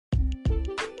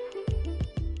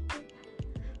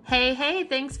Hey,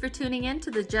 thanks for tuning in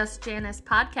to the Just Janice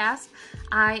podcast.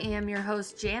 I am your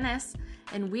host, Janice,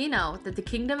 and we know that the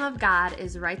kingdom of God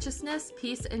is righteousness,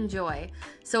 peace, and joy.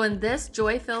 So in this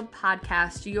joy-filled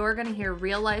podcast, you're going to hear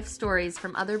real-life stories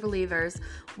from other believers.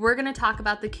 We're going to talk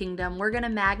about the kingdom. We're going to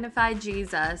magnify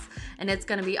Jesus, and it's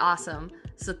going to be awesome.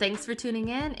 So thanks for tuning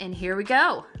in, and here we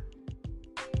go.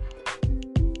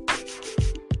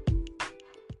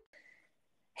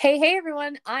 Hey,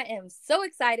 everyone. I am so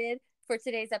excited for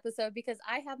today's episode because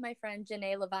I have my friend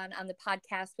Janay Lavon on the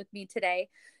podcast with me today.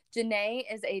 Janay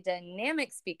is a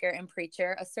dynamic speaker and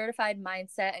preacher, a certified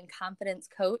mindset and confidence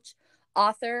coach,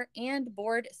 author, and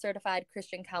board certified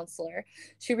Christian counselor.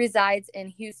 She resides in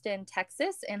Houston,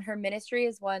 Texas, and her ministry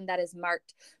is one that is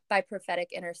marked by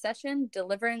prophetic intercession,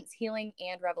 deliverance, healing,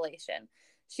 and revelation.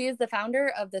 She is the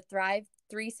founder of the Thrive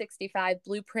 365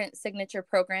 Blueprint Signature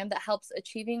Program that helps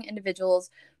achieving individuals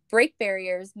break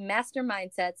barriers, master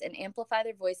mindsets, and amplify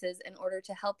their voices in order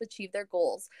to help achieve their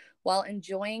goals while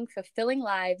enjoying fulfilling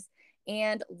lives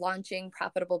and launching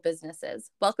profitable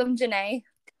businesses. Welcome, Janay.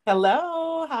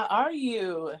 Hello, how are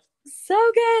you?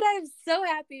 So good. I'm so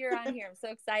happy you're on here. I'm so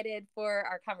excited for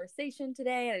our conversation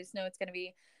today. I just know it's going to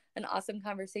be an awesome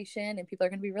conversation and people are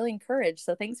going to be really encouraged.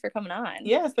 So thanks for coming on.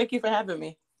 Yes, thank you for having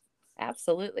me.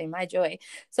 Absolutely. My joy.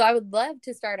 So I would love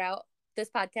to start out this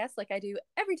podcast like I do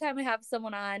every time I have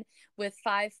someone on with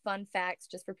 5 fun facts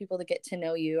just for people to get to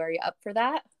know you. Are you up for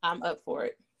that? I'm up for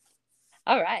it.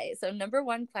 All right. So number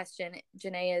 1 question,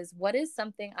 Janay, is what is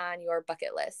something on your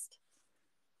bucket list?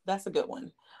 That's a good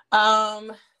one. So I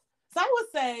would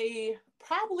say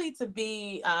probably to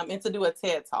be and to do a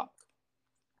TED Talk.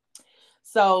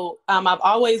 So I've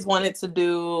always wanted to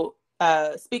do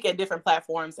speak at different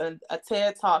platforms, and a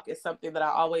TED Talk is something that I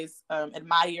always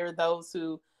admire those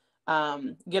who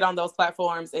get on those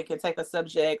platforms and can take a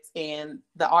subject and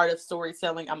the art of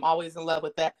storytelling. I'm always in love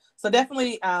with that. So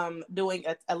definitely doing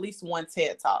at least one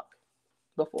TED Talk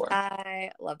before.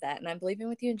 I love that. And I'm believing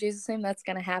with you in Jesus' name that's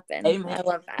going to happen. Amen. I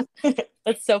love that.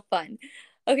 That's so fun.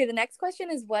 Okay, the next question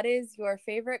is what is your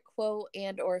favorite quote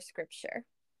and or scripture?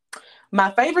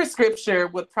 My favorite scripture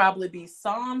would probably be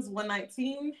Psalms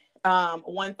 119,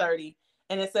 130.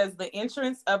 And it says, the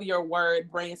entrance of your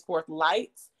word brings forth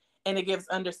light and it gives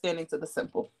understanding to the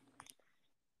simple.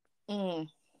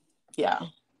 Yeah.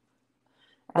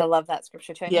 I love that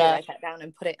scripture too. I need to write that down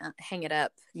and hang it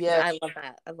up. Yeah. I love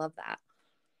that. I love that.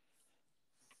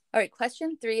 All right.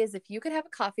 Question 3 is if you could have a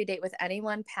coffee date with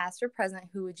anyone, past or present,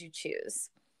 who would you choose?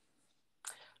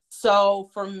 So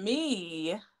for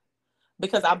me,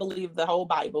 because I believe the whole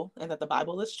Bible and that the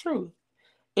Bible is true,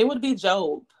 it would be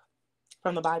Job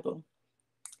from the Bible.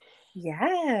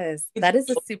 Yes. That is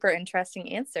a super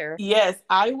interesting answer. Yes.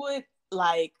 I would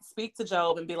speak to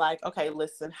Job and be like, okay,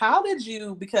 listen, how did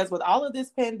you, because with all of this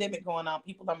pandemic going on,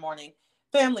 people are mourning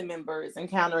family members,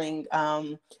 encountering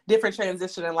different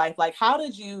transition in life. Like, how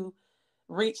did you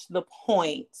reach the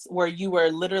point where you were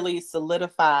literally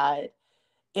solidified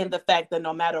in the fact that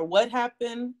no matter what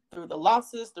happened, through the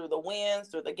losses, through the wins,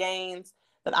 through the gains,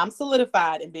 that I'm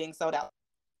solidified in being sold out?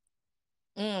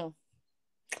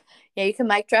 Yeah, you can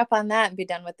mic drop on that and be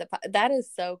done with that is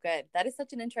so good. That is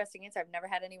such an interesting answer. I've never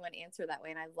had anyone answer that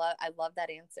way, and I love that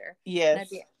answer. Yes.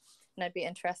 And I'd be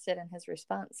interested in his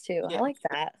response too. Yeah. I like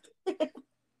that.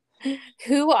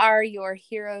 Who are your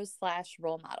heroes /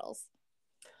 role models?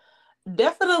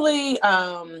 Definitely,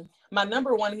 my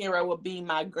number 1 hero would be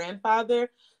my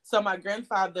grandfather. So my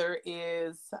grandfather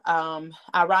is,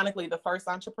 ironically, the first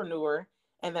entrepreneur,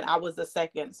 and then I was the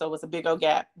second. So it was a big old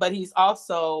gap. But he's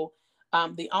also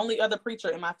the only other preacher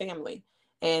in my family,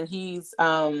 and he's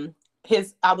I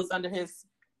was under his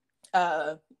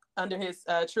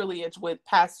tutelage with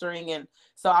pastoring, and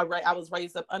so I was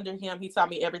raised up under him. He taught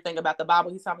me everything about the Bible.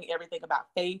 He taught me everything about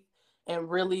faith and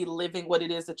really living what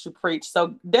it is that you preach.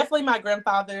 So definitely my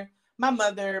grandfather, my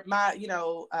mother, my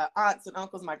aunts and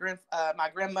uncles, my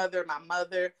grandmother, my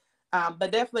mother,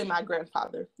 but definitely my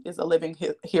grandfather is a living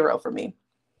hero for me.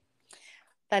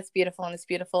 That's beautiful, and it's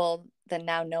beautiful that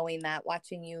now knowing that,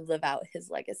 watching you live out his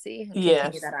legacy and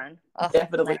continue that on. Oh,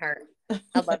 definitely. My heart.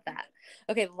 I love that.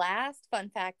 Okay, last fun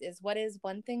fact is what is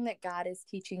one thing that God is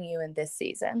teaching you in this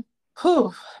season?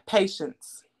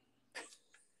 Patience.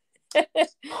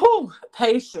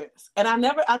 Patience. And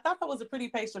I thought I was a pretty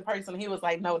patient person. He was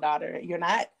like, no, daughter, you're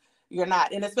not.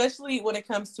 And especially when it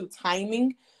comes to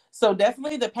timing. So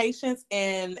definitely the patience.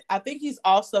 And I think he's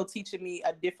also teaching me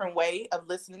a different way of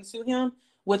listening to him,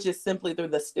 which is simply through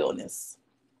the stillness,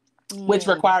 which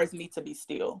requires me to be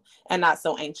still and not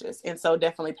so anxious. And so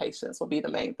definitely patience will be the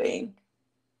main thing.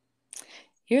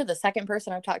 You're the second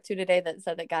person I've talked to today that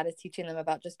said that God is teaching them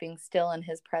about just being still in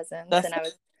his presence. And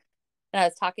And I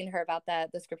was talking to her about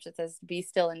that. The scripture says, be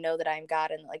still and know that I am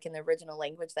God. And like in the original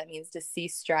language, that means to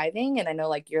cease striving. And I know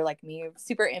like you're like me,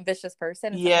 super ambitious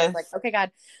person. And sometimes like, okay,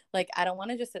 God, like, I don't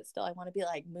want to just sit still. I want to be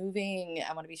like moving.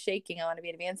 I want to be shaking. I want to be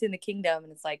advancing the kingdom.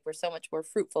 And it's like, we're so much more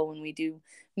fruitful when we do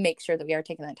make sure that we are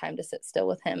taking that time to sit still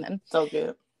with him. And so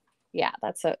good. Yeah,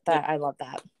 I love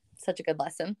that. Such a good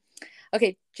lesson.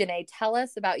 Okay, Janay, tell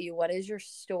us about you. What is your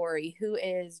story? Who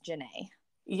is Janay?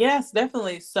 Yes,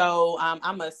 definitely. So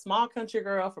I'm a small country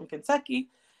girl from Kentucky.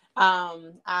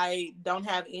 I don't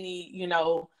have any,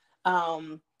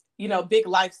 big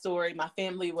life story. My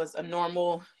family was a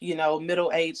normal,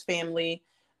 middle-aged family.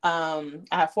 I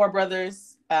have 4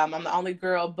 brothers. I'm the only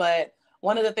girl, but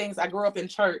one of the things, I grew up in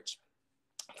church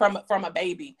from a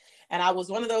baby. And I was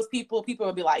one of those people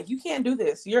would be like, you can't do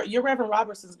this. You're Reverend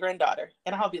Robertson's granddaughter.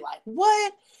 And I'll be like,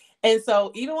 what? And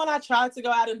so even when I tried to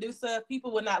go out and do stuff,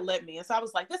 people would not let me. And so I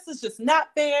was like, this is just not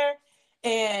fair.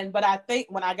 But I think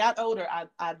when I got older,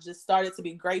 I just started to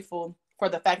be grateful for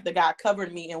the fact that God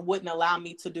covered me and wouldn't allow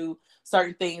me to do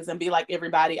certain things and be like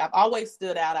everybody. I've always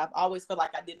stood out. I've always felt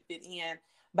like I didn't fit in,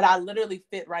 but I literally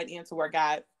fit right into where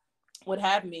God would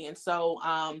have me. And so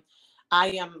I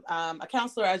am a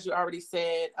counselor, as you already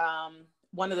said.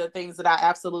 One of the things that I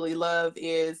absolutely love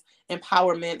is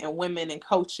empowerment and women and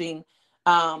coaching,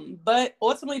 but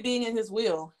ultimately being in his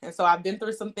will. And so I've been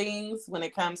through some things when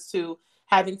it comes to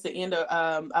having to end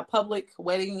a public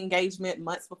wedding engagement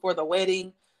months before the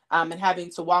wedding, and having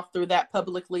to walk through that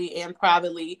publicly and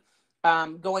privately,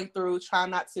 going through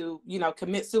trying not to,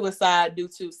 commit suicide due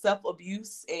to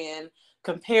self-abuse and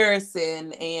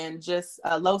comparison and just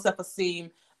low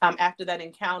self-esteem after that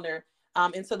encounter.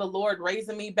 Into the Lord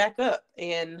raising me back up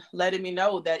and letting me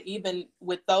know that even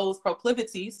with those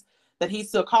proclivities, that he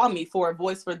still called me for a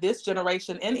voice for this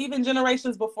generation and even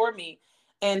generations before me.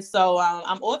 And so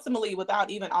I'm ultimately, without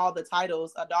even all the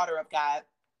titles, a daughter of God,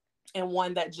 and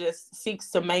one that just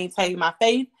seeks to maintain my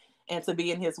faith and to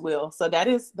be in his will. So that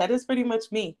is pretty much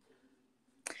me.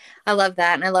 I love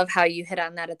that. And I love how you hit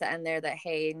on that at the end there, that,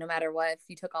 hey, no matter what, if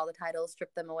you took all the titles,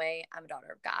 stripped them away, I'm a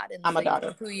daughter of God. And I'm a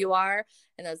daughter. Who you are.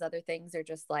 And those other things are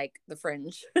just like the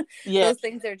fringe. Yeah. Those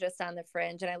things are just on the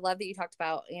fringe. And I love that you talked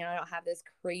about, I don't have this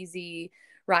crazy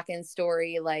rockin'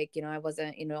 story. Like, I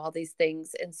wasn't, all these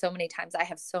things. And so many times I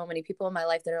have so many people in my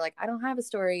life that are like, I don't have a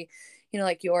story,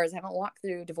 like yours. I haven't walked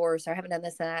through divorce, or I haven't done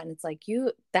this and that. And it's like,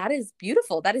 that is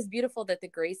beautiful. That is beautiful that the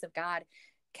grace of God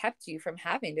kept you from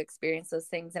having to experience those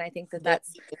things. And I think that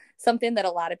that's something that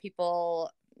a lot of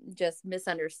people just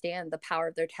misunderstand, the power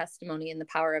of their testimony and the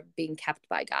power of being kept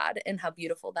by God, and how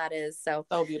beautiful that is. So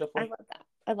beautiful.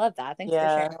 I love that. Thanks for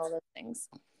sharing all those things.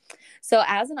 So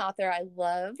as an author, I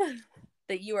love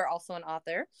that you are also an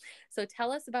author. So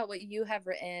tell us about what you have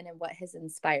written and what has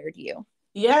inspired you.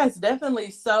 Yes,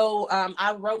 definitely. So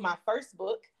I wrote my first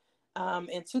book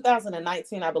in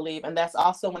 2019, I believe. And that's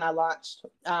also when I launched,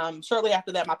 shortly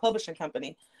after that, my publishing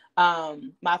company.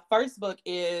 My first book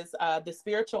is The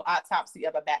Spiritual Autopsy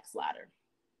of a Backslider.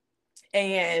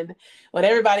 And when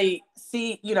everybody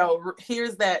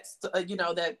hears that,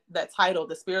 that title,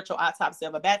 The Spiritual Autopsy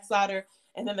of a Backslider,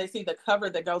 and then they see the cover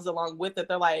that goes along with it,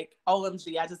 they're like,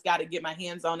 OMG, I just got to get my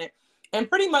hands on it. And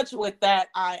pretty much with that,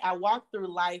 I walk through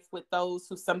life with those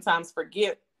who sometimes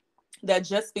forget that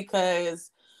just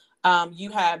because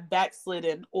you have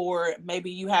backslidden, or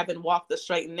maybe you haven't walked the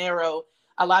straight and narrow,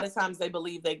 a lot of times they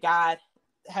believe that God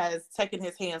has taken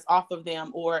his hands off of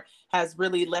them, or has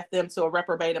really left them to a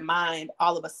reprobated mind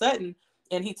all of a sudden.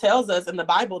 And he tells us in the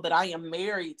Bible that I am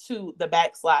married to the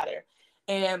backslider.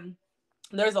 And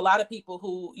there's a lot of people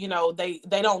who,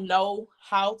 they don't know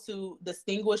how to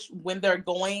distinguish when they're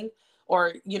going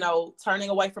or, turning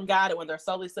away from God, and when they're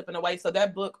slowly slipping away. So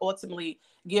that book ultimately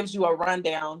gives you a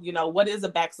rundown, what is a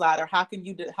backslider? How can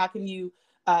you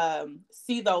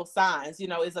see those signs?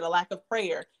 Is it a lack of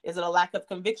prayer? Is it a lack of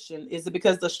conviction? Is it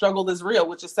because the struggle is real,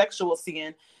 which is sexual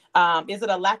sin? Is it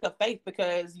a lack of faith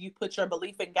because you put your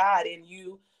belief in God and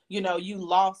you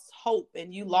lost hope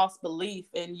and you lost belief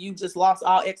and you just lost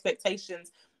all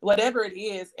expectations? Whatever it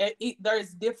is,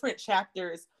 there's different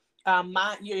chapters.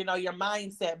 Your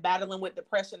mindset, battling with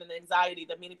depression and anxiety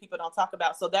that many people don't talk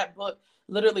about. So that book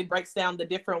literally breaks down the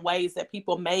different ways that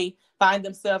people may find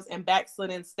themselves in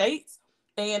backslidden states.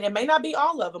 And it may not be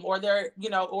all of them, or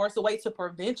or it's a way to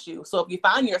prevent you. So if you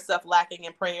find yourself lacking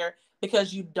in prayer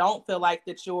because you don't feel like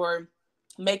that you're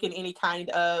making any kind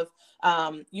of,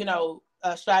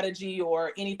 a strategy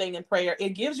or anything in prayer, it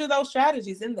gives you those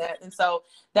strategies in that. And so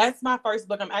that's my first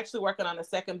book. I'm actually working on a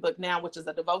second book now, which is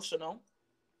a devotional.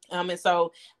 And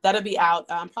so that'll be out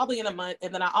probably in a month.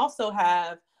 And then I also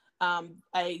have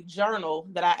a journal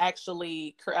that I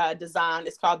actually designed.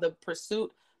 It's called the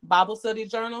Pursuit Bible Study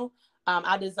Journal.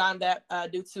 I designed that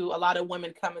due to a lot of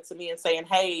women coming to me and saying,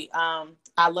 hey,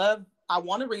 I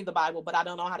want to read the Bible, but I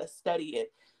don't know how to study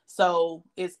it. So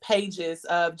it's pages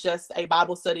of just a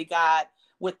Bible study guide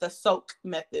with the SOAK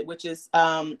method, which is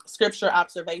scripture,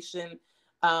 observation,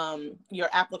 your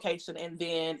application, and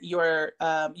then your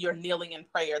kneeling in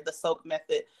prayer, the SOAK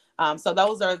method. So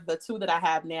those are the two that I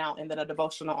have now, and then a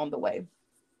devotional on the way.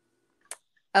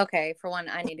 Okay, for one,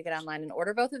 I need to get online and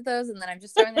order both of those. And then I'm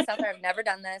just throwing this out there. I've never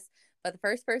done this, but the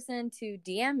first person to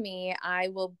DM me, I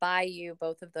will buy you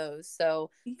both of those. So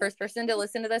first person to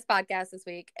listen to this podcast this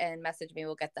week and message me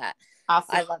will get that.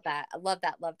 Awesome. I love that. I love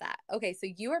that. Love that. Okay, so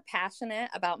you are passionate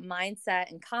about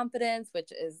mindset and confidence,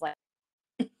 which is like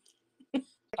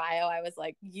bio. I was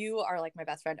like, you are like my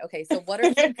best friend. Okay, so what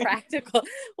are some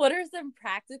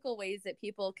practical ways that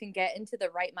people can get into the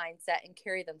right mindset and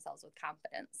carry themselves with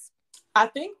confidence? I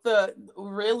think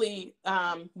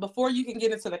before you can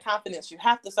get into the confidence, you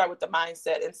have to start with the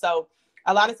mindset. And so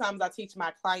a lot of times I teach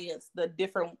my clients the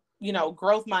different,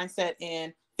 growth mindset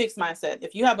and fixed mindset.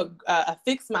 If you have a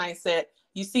fixed mindset,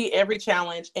 you see every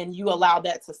challenge and you allow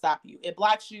that to stop you. It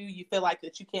blocks you. You feel like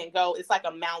that you can't go. It's like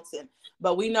a mountain,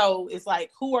 but we know it's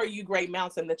like, who are you, great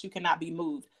mountain, that you cannot be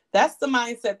moved? That's the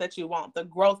mindset that you want. The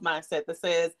growth mindset that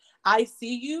says, I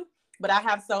see you, but I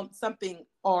have something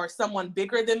or someone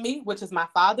bigger than me, which is my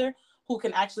Father, who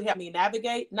can actually help me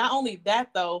navigate. Not only that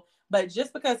though, but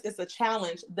just because it's a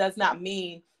challenge does not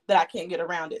mean that I can't get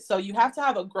around it. So you have to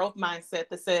have a growth mindset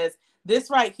that says,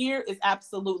 this right here is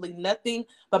absolutely nothing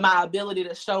but my ability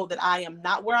to show that I am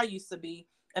not where I used to be,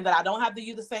 and that I don't have to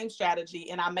use the same strategy,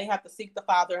 and I may have to seek the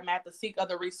Father, I may have to seek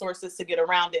other resources to get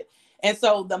around it. And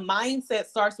so the mindset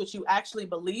starts with you actually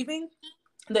believing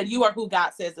that you are who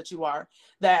God says that you are,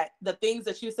 that the things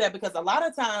that you said, because a lot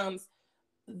of times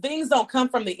things don't come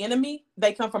from the enemy,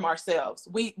 they come from ourselves.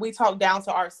 We talk down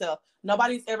to ourselves.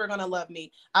 Nobody's ever going to love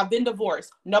me. I've been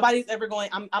divorced. Nobody's ever going,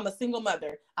 I'm a single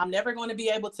mother. I'm never going to be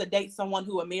able to date someone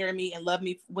who will marry me and love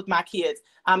me with my kids.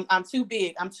 I'm too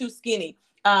big. I'm too skinny.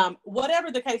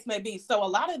 Whatever the case may be. So a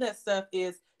lot of that stuff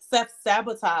is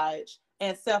self-sabotage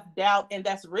and self-doubt, and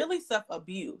that's really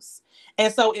self-abuse.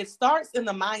 And so it starts in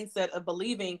the mindset of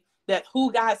believing that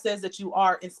who God says that you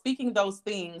are, and speaking those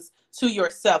things to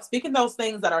yourself, speaking those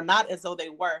things that are not as though they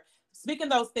were, speaking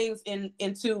those things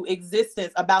into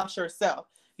existence about yourself,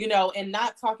 and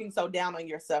not talking so down on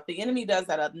yourself. The enemy does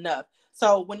that enough.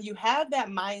 So when you have that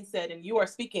mindset and you are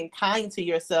speaking kind to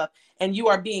yourself, and you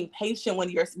are being patient when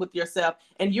you're with yourself,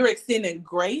 and you're extending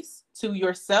grace to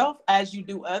yourself as you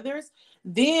do others,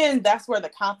 then that's where the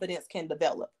confidence can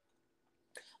develop.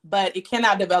 But it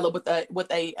cannot develop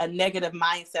with a negative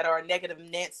mindset, or a negative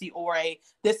Nancy, or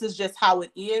this is just how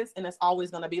it is and it's always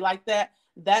going to be like that.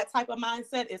 That type of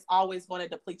mindset is always going to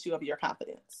deplete you of your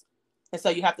confidence. And so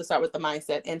you have to start with the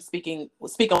mindset and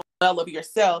speak well of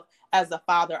yourself, as the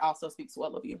Father also speaks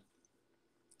well of you.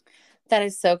 That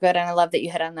is so good. And I love that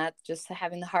you hit on that, just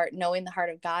having knowing the heart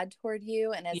of God toward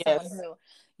you. And as someone who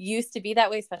used to be that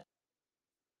way, especially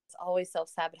always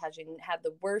self-sabotaging, had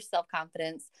the worst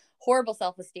self-confidence, horrible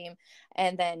self-esteem,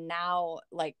 and then now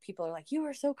like people are like, you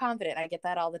are so confident. I get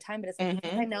that all the time, but it's like,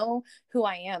 I know who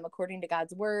I am according to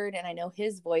God's word, and I know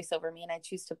his voice over me, and I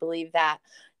choose to believe that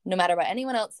no matter what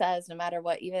anyone else says, no matter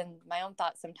what even my own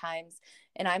thoughts sometimes.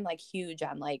 And I'm like huge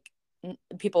on like,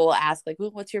 people will ask like,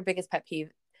 well, what's your biggest pet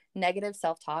peeve? Negative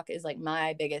self-talk is like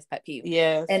my biggest pet peeve.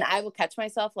 Yes. And I will catch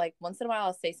myself like once in a while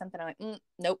I'll say something, I'm like,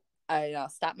 nope. I'll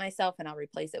stop myself and I'll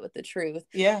replace it with the truth.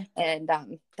 Yeah. And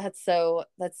that's so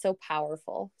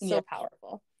powerful. So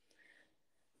powerful.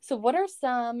 So what are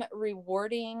some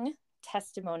rewarding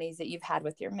testimonies that you've had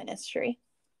with your ministry?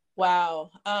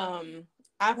 Wow.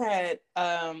 I've had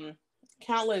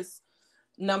countless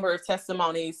number of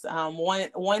testimonies.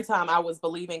 One time I was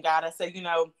believing God. I said,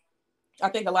 I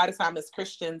think a lot of times as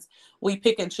Christians, we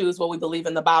pick and choose what we believe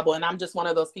in the Bible. And I'm just one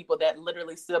of those people that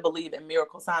literally still believe in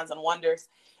miracle signs and wonders.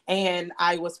 And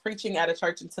I was preaching at a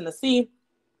church in Tennessee,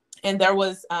 and there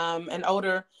was an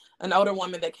older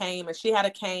woman that came, and she had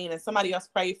a cane, and somebody else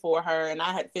prayed for her, and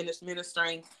I had finished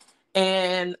ministering,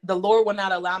 and the Lord would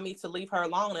not allow me to leave her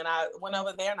alone. And I went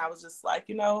over there and I was just like,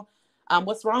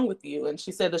 what's wrong with you? And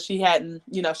she said that she hadn't,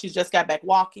 she just got back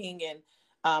walking and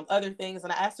other things.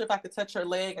 And I asked her if I could touch her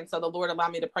leg. And so the Lord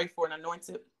allowed me to pray for and anoint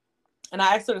it. And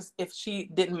I asked her if she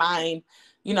didn't mind,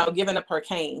 giving up her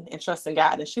cane and trusting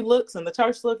God. And she looks, and the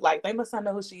church looked like they must not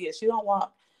know who she is. She don't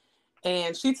walk.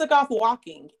 And she took off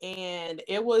walking. And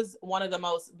it was one of the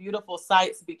most beautiful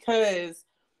sights, because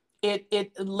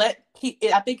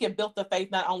I think it built the faith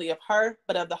not only of her,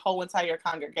 but of the whole entire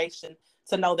congregation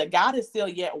to know that God is still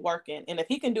yet working. And if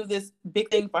he can do this big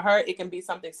thing for her, it can be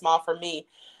something small for me.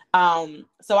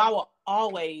 So I will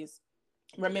always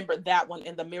remember that one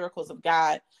in the miracles of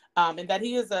God, and that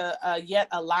he is a yet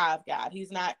alive God.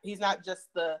 He's not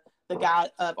just the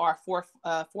God of our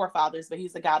forefathers, but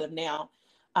he's the God of now.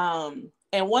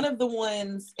 And one of the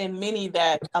ones and many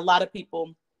that a lot of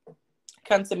people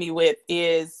come to me with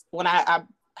is when I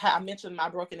mentioned my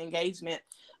broken engagement.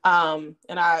 And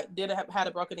I had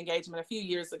a broken engagement a few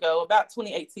years ago, about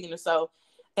 2018 or so.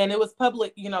 And it was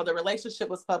public, the relationship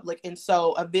was public. And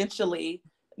so eventually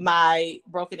my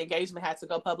broken engagement had to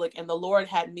go public, and the Lord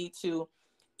had me to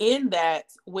end that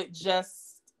with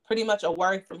just pretty much a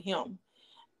word from him.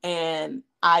 And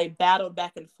I battled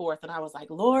back and forth, and I was like,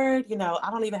 Lord, I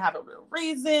don't even have a real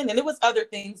reason. And it was other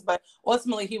things, but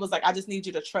ultimately he was like, I just need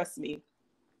you to trust me.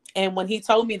 And when he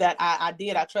told me that, I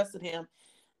did. I trusted him.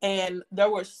 And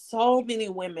there were so many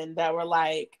women that were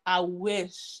like, I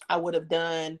wish I would have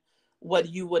done what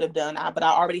you would have done. But I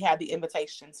already had the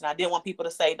invitations, and I didn't want people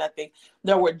to say nothing.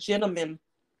 There were gentlemen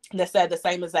that said the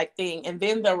same exact thing. And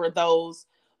then there were those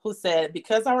who said,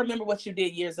 because I remember what you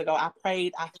did years ago, I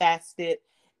prayed, I fasted,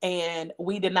 and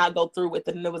we did not go through with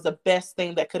it. And it was the best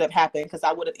thing that could have happened, because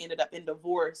I would have ended up in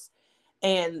divorce.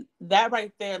 And that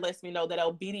right there lets me know that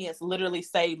obedience literally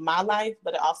saved my life,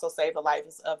 but it also saved the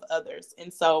lives of others.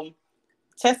 And so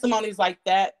testimonies like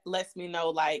that lets me know,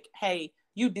 like, hey,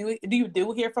 you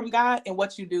do hear from God, and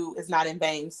what you do is not in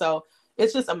vain. So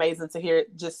it's just amazing to hear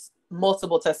just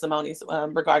multiple testimonies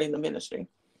regarding the ministry.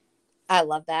 I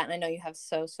love that. And I know you have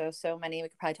so many. We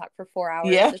could probably talk for 4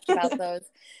 hours just about those.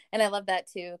 And I love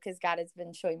that too, because God has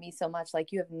been showing me so much.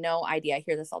 Like, you have no idea. I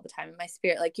hear this all the time in my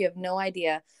spirit. Like, you have no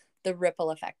idea the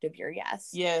ripple effect of your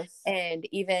yes. Yes. And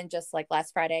even just like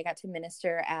last Friday, I got to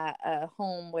minister at a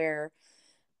home where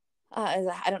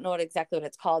I don't know exactly what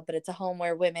it's called, but it's a home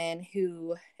where women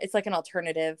it's like an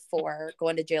alternative for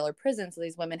going to jail or prison. So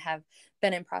these women have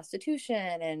been in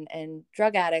prostitution and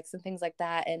drug addicts and things like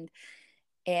that.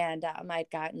 And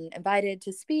I'd gotten invited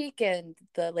to speak, and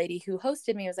the lady who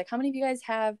hosted me was like, how many of you guys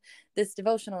have this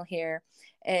devotional here?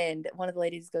 And one of the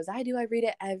ladies goes, I do. I read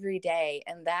it every day.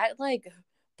 And that like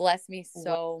blessed me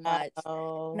so much.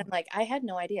 And I'm like, I had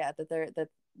no idea that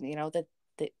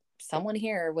someone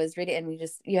here was reading, and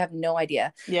you have no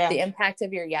idea the impact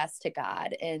of your yes to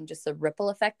God, and just the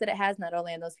ripple effect that it has, not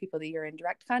only on those people that you're in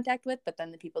direct contact with, but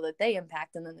then the people that they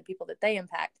impact, and then the people that they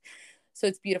impact. So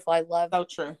it's beautiful. So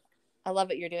true. I love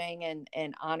what you're doing,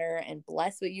 and honor and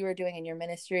bless what you are doing in your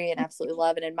ministry, and absolutely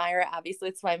love and admire it. Obviously,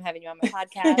 that's why I'm having you on my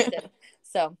podcast. And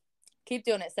so keep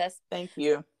doing it, sis. Thank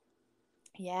you.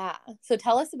 Yeah. So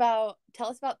tell us about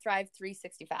Thrive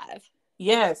 365.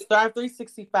 Yes, Thrive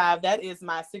 365. That is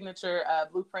my signature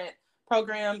blueprint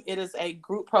program. It is a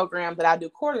group program that I do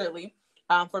quarterly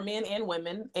for men and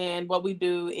women. And what we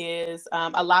do is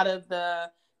a lot of the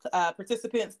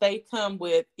participants, they come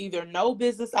with either no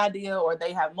business idea, or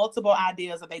they have multiple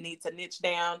ideas that they need to niche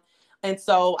down. And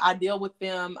so I deal with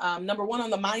them, number one, on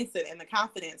the mindset and the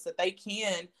confidence that they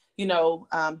can,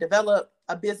 develop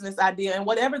a business idea, and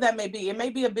whatever that may be. It may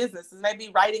be a business. It may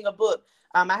be writing a book.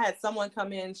 I had someone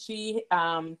come in. She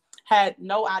had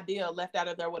no idea, left out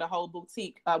of there with a whole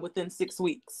boutique within 6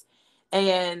 weeks.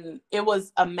 And it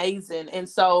was amazing. And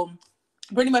so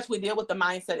pretty much we deal with the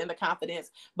mindset and the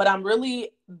confidence, but I'm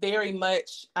really very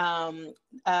much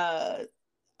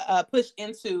pushed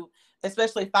into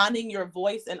especially finding your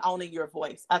voice and owning your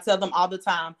voice. I tell them all the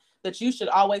time that you should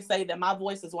always say that my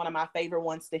voice is one of my favorite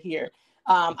ones to hear.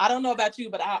 I don't know about you,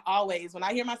 but I always, when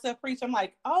I hear myself preach, I'm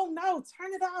like, oh no,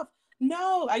 turn it off.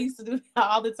 No, I used to do that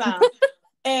all the time.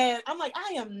 And I'm like,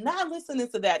 I am not listening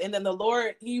to that. And then the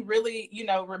Lord, he really,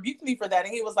 rebuked me for that.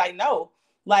 And he was like, no,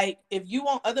 like, if you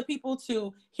want other people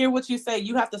to hear what you say,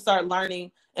 you have to start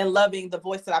learning and loving the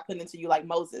voice that I put into you. Like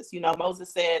Moses,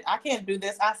 Moses said, I can't do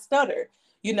this. I stutter,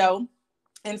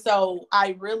 And so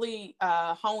I really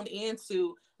hone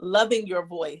into loving your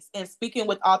voice and speaking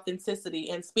with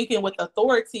authenticity and speaking with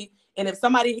authority. And if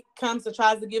somebody comes and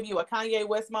tries to give you a Kanye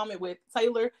West moment with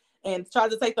Taylor and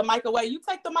tries to take the mic away, you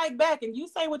take the mic back and you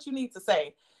say what you need to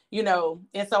say,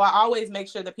 And so I always make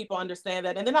sure that people understand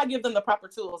that. And then I give them the proper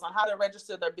tools on how to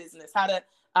register their business, how to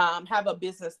have a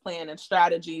business plan and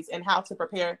strategies, and how to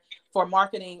prepare for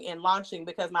marketing and launching,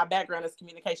 because my background is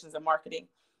communications and marketing.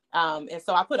 And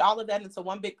so I put all of that into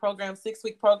one big program,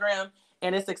 6-week program.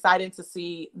 And it's exciting to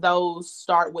see those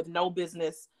start with no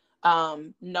business,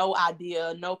 no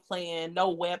idea, no plan,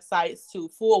 no websites, to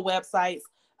full websites,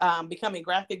 becoming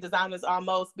graphic designers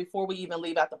almost before we even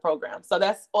leave out the program. So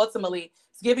that's ultimately,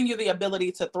 it's giving you the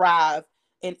ability to thrive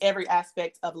in every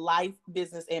aspect of life,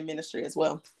 business, and ministry as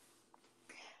well.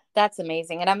 That's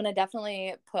amazing. And I'm going to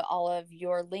definitely put all of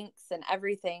your links and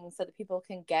everything so that people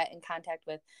can get in contact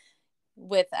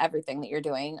with everything that you're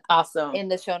doing. Awesome. In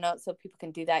the show notes so people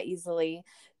can do that easily.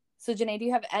 So Janay, do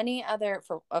you have any other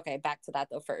back to that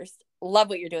though first. Love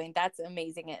what you're doing. That's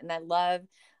amazing. And I love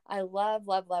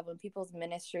when people's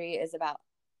ministry is about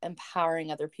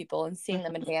empowering other people and seeing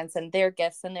them advance in their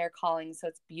gifts and their callings. So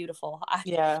it's beautiful.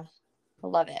 Yeah. I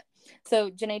love it.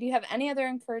 So Janay, do you have any other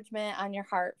encouragement on your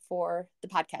heart for the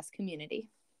podcast community?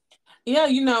 Yeah,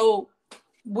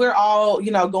 we're all,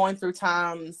 going through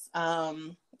times.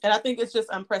 And I think it's just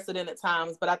unprecedented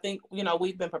times, but I think,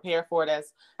 we've been prepared for it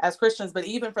as Christians, but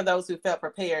even for those who felt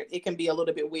prepared, it can be a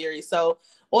little bit weary. So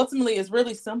ultimately it's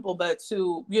really simple, but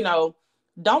to,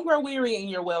 don't grow weary in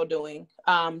your well-doing.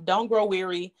 Don't grow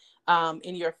weary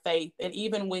in your faith. And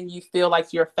even when you feel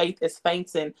like your faith is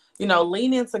fainting,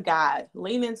 lean into God,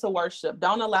 lean into worship.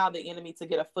 Don't allow the enemy to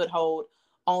get a foothold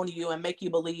on you and make you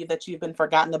believe that you've been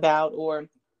forgotten about, or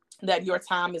that your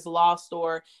time is lost,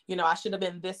 or, I should have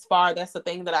been this far. That's the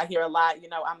thing that I hear a lot.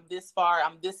 I'm this far,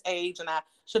 I'm this age, and I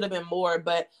should have been more.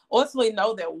 But ultimately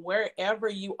know that wherever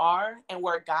you are and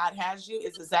where God has you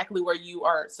is exactly where you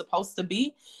are supposed to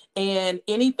be. And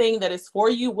anything that is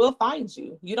for you will find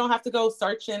you. You don't have to go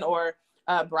searching or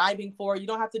bribing for. You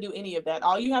don't have to do any of that.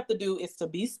 All you have to do is to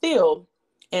be still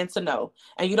and to know.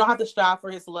 And you don't have to strive for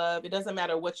his love. It doesn't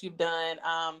matter what you've done.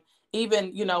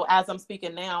 Even, as I'm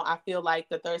speaking now, I feel like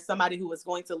that there's somebody who is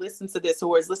going to listen to this,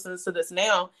 or is listening to this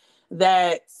now,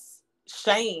 that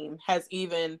shame has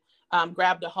even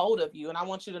grabbed a hold of you. And I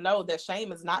want you to know that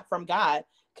shame is not from God.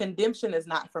 Condemnation is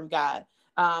not from God.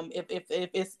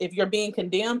 If you're being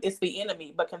condemned, it's the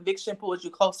enemy, but conviction pulls you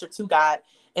closer to God.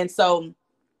 And so,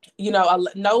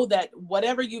 know that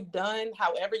whatever you've done,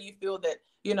 however you feel that,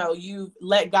 you've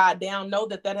let God down, know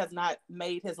that that has not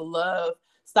made his love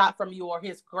stop from you, or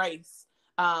his grace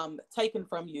taken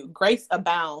from you. Grace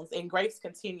abounds and grace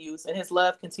continues, and his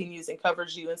love continues and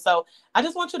covers you. And so I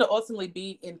just want you to ultimately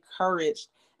be encouraged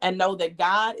and know that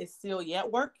God is still yet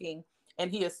working,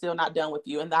 and he is still not done with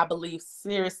you. And I believe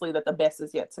seriously that the best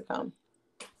is yet to come.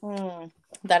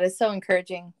 That is so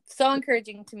encouraging. So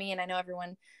encouraging to me. And I know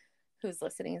everyone who's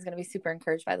listening is going to be super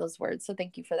encouraged by those words. So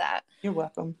thank you for that. You're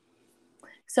welcome.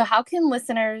 So how can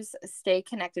listeners stay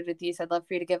connected with you? So I'd love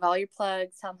for you to give all your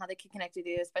plugs, tell them how they can connect with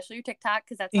you, especially your TikTok,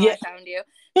 because that's how I found you.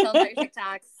 Tell them about your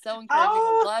TikTok. So encouraging.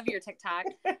 I love your TikTok.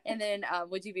 And then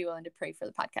would you be willing to pray for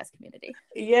the podcast community?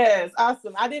 Yes.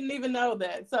 Awesome. I didn't even know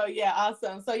that. So yeah,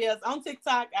 awesome. So yes, on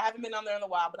TikTok, I haven't been on there in a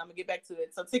while, but I'm gonna get back to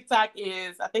it. So TikTok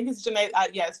is, I think it's Janay.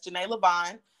 Yes, Janay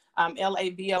Lavon.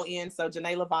 Lavon. So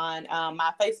Janay Lavon.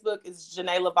 My Facebook is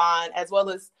Janay Lavon, as well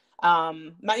as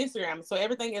my Instagram. So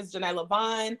everything is Janay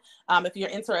Lavon. If you're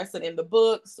interested in the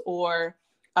books or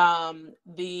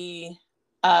the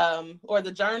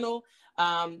journal,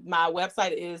 my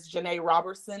website is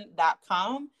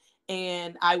janayrobertson.com.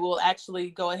 And I will actually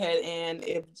go ahead, and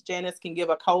if Janice can give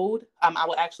a code, I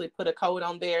will actually put a code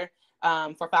on there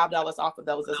for $5 off of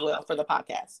those as well for the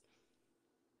podcast.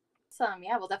 Awesome.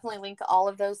 Yeah, we'll definitely link all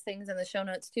of those things in the show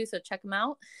notes too. So check them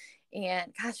out.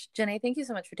 And gosh, Janay, thank you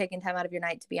so much for taking time out of your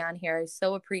night to be on here. I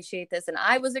so appreciate this. And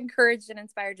I was encouraged and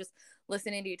inspired just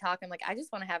listening to you talk. I'm like, I just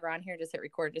want to have her on here, just hit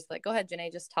record, just like, go ahead,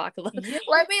 Janay, just talk. Let me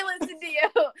listen to you.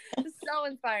 It's so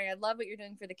inspiring. I love what you're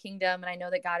doing for the kingdom. And I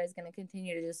know that God is going to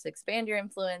continue to just expand your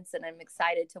influence. And I'm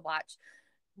excited to watch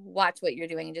what you're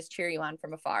doing and just cheer you on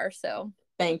from afar. So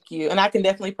thank you. And I can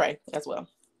definitely pray as well.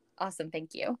 Awesome.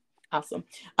 Thank you. Awesome.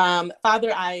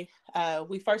 Father,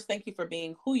 we first thank you for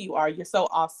being who you are. You're so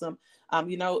awesome.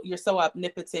 You're so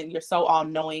omnipotent. You're so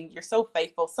all-knowing. You're so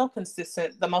faithful, so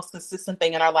consistent, the most consistent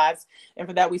thing in our lives. And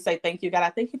for that, we say thank you, God. I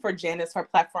thank you for Janice, her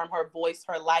platform, her voice,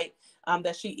 her light,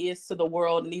 that she is to the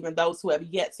world, and even those who have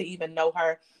yet to even know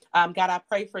her. God, I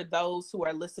pray for those who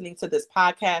are listening to this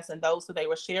podcast and those who they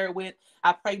will share it with.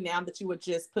 I pray now that you would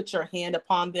just put your hand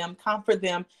upon them, comfort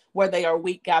them where they are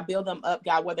weak, God, build them up,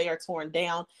 God, where they are torn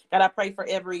down. God, I pray for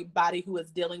everybody who is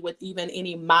dealing with even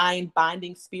any mind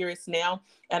binding spirits now.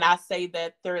 And I say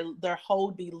that their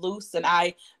hold be loose, and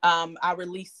I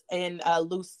release and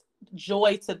loose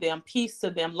joy to them, peace to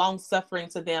them, long suffering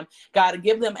to them. God,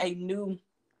 give them a new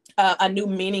a new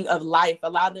meaning of life.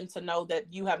 Allow them to know that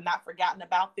you have not forgotten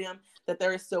about them, that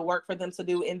there is still work for them to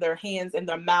do in their hands, in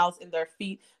their mouths, in their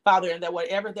feet, Father, and that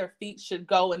wherever their feet should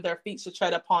go and their feet should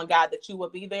tread upon, God, that you will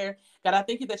be there. God, I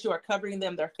thank you that you are covering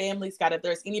them, their families. God, if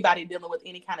there's anybody dealing with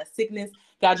any kind of sickness,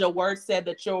 God, your word said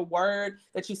that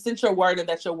you sent your word and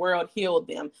that your word healed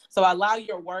them. So allow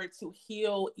your word to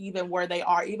heal even where they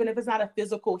are, even if it's not a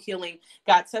physical healing.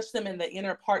 God, touch them in the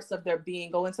inner parts of their being,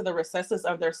 go into the recesses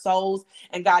of their souls,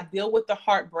 and God, deal with the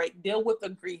heartbreak, deal with the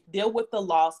grief, deal with the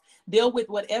loss, deal with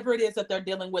whatever it is that they're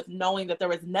dealing with, knowing that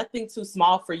there is nothing too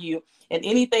small for you, and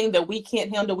anything that we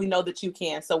can't handle, we know that you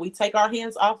can. So we take our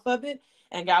hands off of it.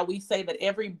 And God, we say that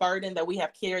every burden that we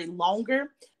have carried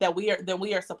longer than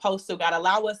we are supposed to, God,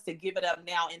 allow us to give it up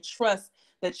now and trust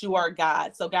that you are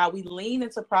God. So God, we lean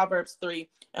into Proverbs 3,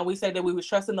 and we say that we would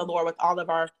trust in the Lord with all of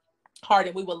our heart,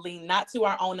 and we will lean not to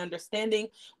our own understanding,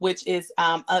 which is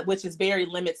very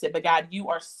limited, but God, you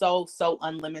are so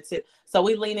unlimited. So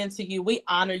we lean into you, we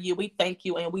honor you, we thank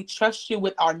you, and we trust you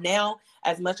with our now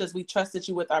as much as we trusted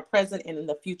you with our present and in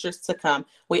the futures to come.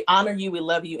 We honor you, we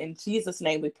love you. In Jesus'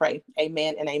 name we pray.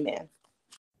 Amen and amen.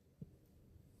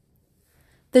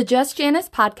 The Just Janice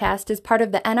podcast is part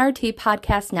of the NRT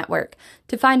Podcast Network.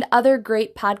 To find other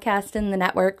great podcasts in the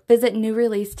network, visit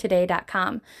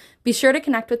newreleasetoday.com. Be sure to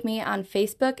connect with me on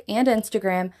Facebook and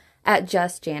Instagram at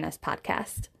Just Janice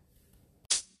Podcast.